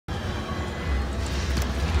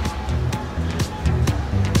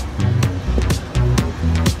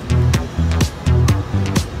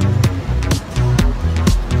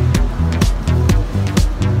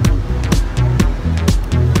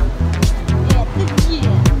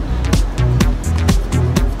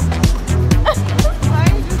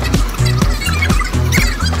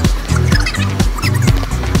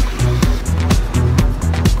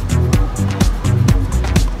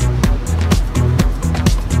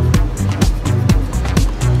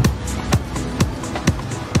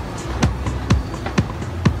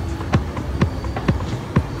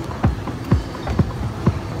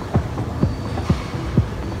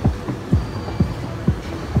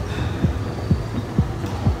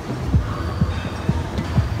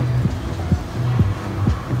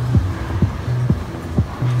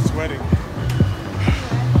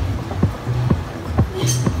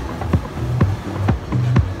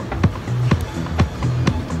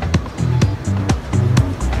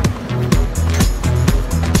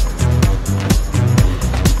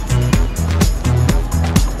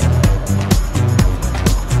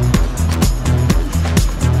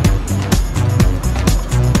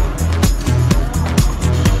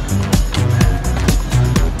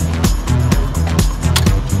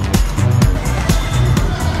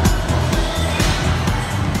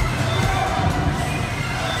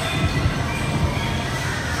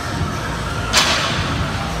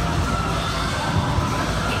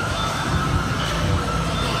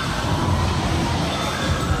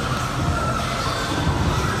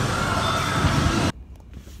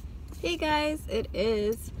guys, it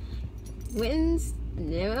is Wednesday.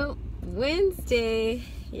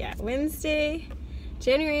 Yeah, Wednesday,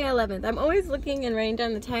 January 11th. I'm always looking and writing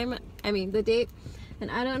down the date, and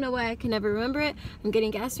I don't know why I can never remember it. I'm getting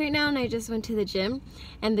gas right now, and I just went to the gym,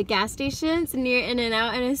 and the gas station's near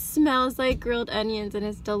In-N-Out, and it smells like grilled onions, and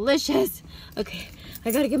it's delicious. Okay, I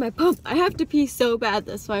gotta get my pump. I have to pee so bad,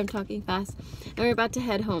 that's why I'm talking fast. And we're about to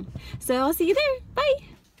head home. So I'll see you there. Bye.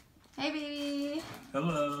 Hey, baby.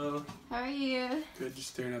 Hello. How are you? Good,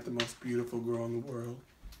 just staring at the most beautiful girl in the world.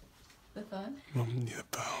 The phone? The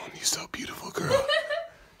phone. You're so beautiful, girl.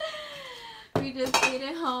 We just made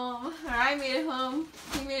it home. Or I made it home.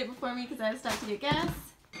 He made it before me because I stopped to get gas.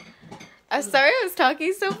 I'm sorry I was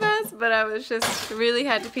talking so fast, but I was just really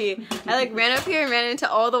had to pee. I ran up here and ran into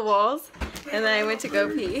all the walls, and then I went to go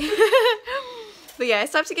pee. But yeah, I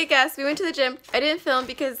stopped to get gas. We went to the gym. I didn't film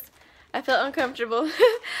because I felt uncomfortable,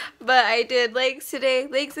 but I did legs today,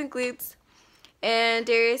 legs and glutes, and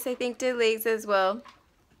Darius I think did legs as well.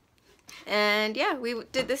 And yeah, we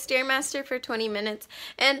did the Stairmaster for 20 minutes,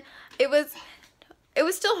 and it was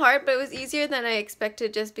still hard, but it was easier than I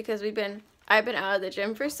expected just because I've been out of the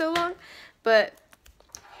gym for so long, but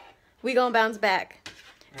we gonna bounce back.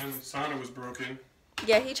 And the sauna was broken.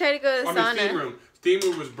 Yeah, he tried to go to the sauna. Steam room. Steam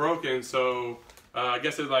room was broken, so I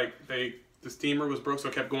guess it's like the steamer was broke, so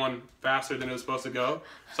it kept going faster than it was supposed to go.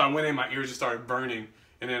 So I went in, my ears just started burning,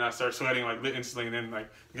 and then I started sweating like instantly. And then like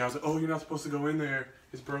the guy was like, "Oh, you're not supposed to go in there.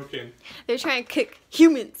 It's broken." They're trying to kick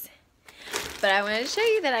humans. But I wanted to show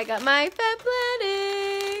you that I got my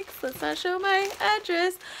Fabletics. Let's not show my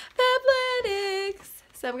address. Fabletics.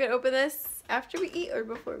 So I'm gonna open this after we eat or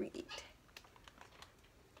before we eat.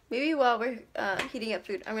 Maybe while we're heating up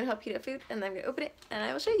food. I'm gonna help heat up food, and then I'm gonna open it, and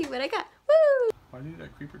I will show you what I got. Woo! Why did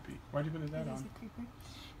that creeper pee? Why'd you put that on?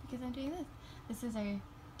 Because I'm doing this. This is our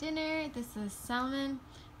dinner. This is salmon,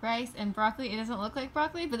 rice, and broccoli. It doesn't look like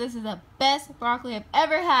broccoli, but this is the best broccoli I've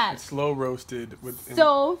ever had. It's slow roasted with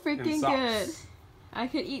so freaking good. I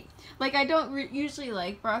could eat, like, I don't usually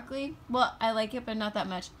like broccoli. Well, I like it, but not that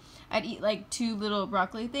much. I'd eat like 2 little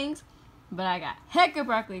broccoli things, but I got heck of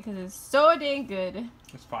broccoli because it's so dang good.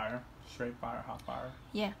 It's fire. Straight fire, hot fire.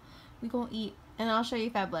 Yeah, we gonna eat, and I'll show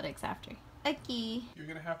you Fabletics after. Okay. You're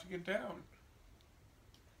gonna have to get down.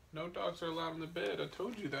 No dogs are allowed in the bed. I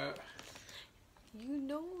told you that. You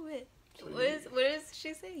know it. What does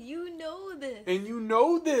she say? You know this. And you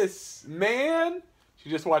know this, man. She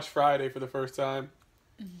just watched Friday for the first time.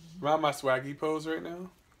 Around my swaggy pose right now.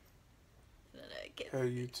 Hey,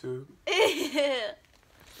 YouTube.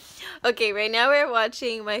 Okay, right now we're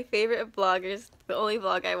watching my favorite vloggers, the only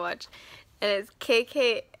vlog I watch, and it's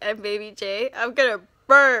KK and Baby J. I'm gonna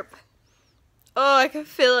burp. Oh, I can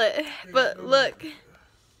feel it. But look,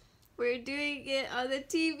 we're doing it on the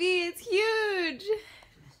TV. It's huge.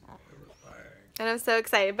 And I'm so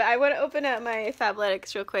excited. But I want to open up my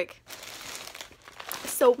Fabletics real quick.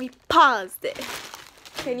 So we paused it.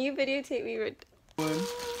 Can you videotape me?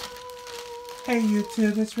 Hey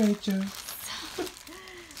YouTube, it's Rachel.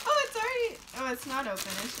 Oh, it's not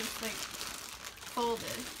open. It's just like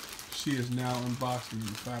folded. She is now unboxing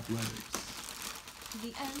Fabletics.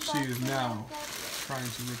 She is now trying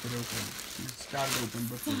to rip it open. She's got it open,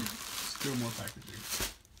 but there's still more packaging.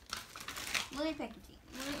 More packaging.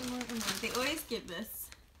 More. They always give this.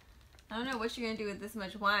 I don't know what you're gonna do with this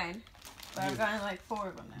much wine, but I've gotten like 4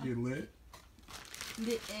 of them now. Get lit.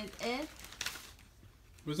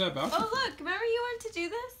 What's that about? Oh look! Remember you wanted to do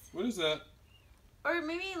this? What is that? Or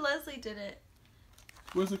maybe Leslie did it.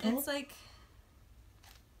 What's it called? It's like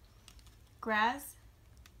grass.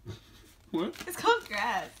 What? It's called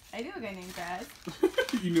Grass. I knew a guy named Grass.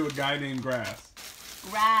 You knew a guy named Grass.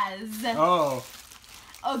 Grass. Oh.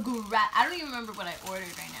 Oh, Grass. I don't even remember what I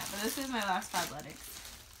ordered right now, but this is my last Fabletics.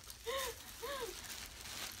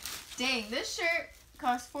 Dang, this shirt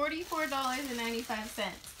cost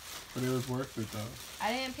 $44.95. But it was worth it though.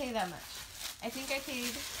 I didn't pay that much. I think I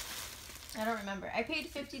paid, I don't remember. I paid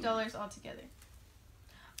 $50 altogether.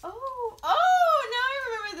 Oh, now I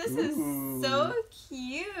remember. This is so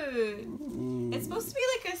cute. Ooh. It's supposed to be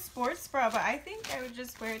like a sports bra, but I think I would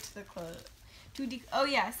just wear it to the clothes. Oh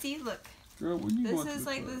yeah, see, look. Girl, what do you want? This is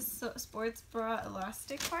like this sports bra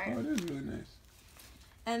elastic part. Oh, it is really nice.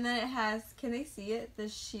 And then it has, can they see it? The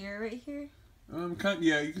sheer right here.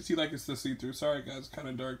 Yeah, you can see like it's the see-through. Sorry guys, it's kind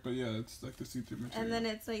of dark, but yeah, it's like the see-through material. And then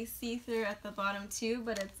it's like see-through at the bottom too,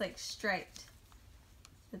 but it's like striped.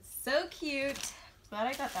 It's so cute. Glad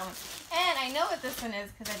I got that one. And I know what this one is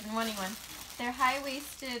because I've been wanting one. They're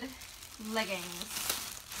high-waisted leggings.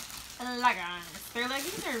 Their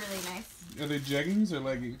leggings are really nice. Are they jeggings or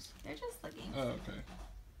leggings? They're just leggings. Oh, okay.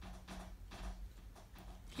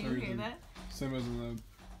 Can you hear that? Simba's in the...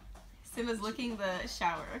 Simba's licking the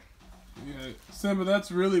shower. Yeah, Simba,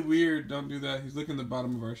 that's really weird. Don't do that. He's licking the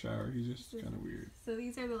bottom of our shower. He's just kind of weird. So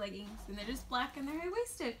these are the leggings, and they're just black and they're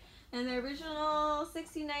high-waisted. And they're original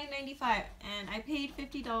 $69.95, and I paid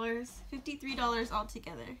 $53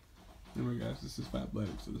 altogether. Remember guys, this is Fat Black,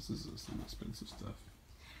 so this is some expensive stuff.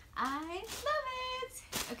 I love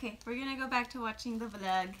it! Okay, we're gonna go back to watching the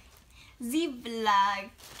vlog. The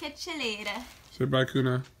vlog. Catch you later. Say bye,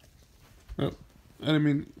 Kuna. Oh, I didn't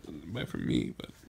mean bye from me, but...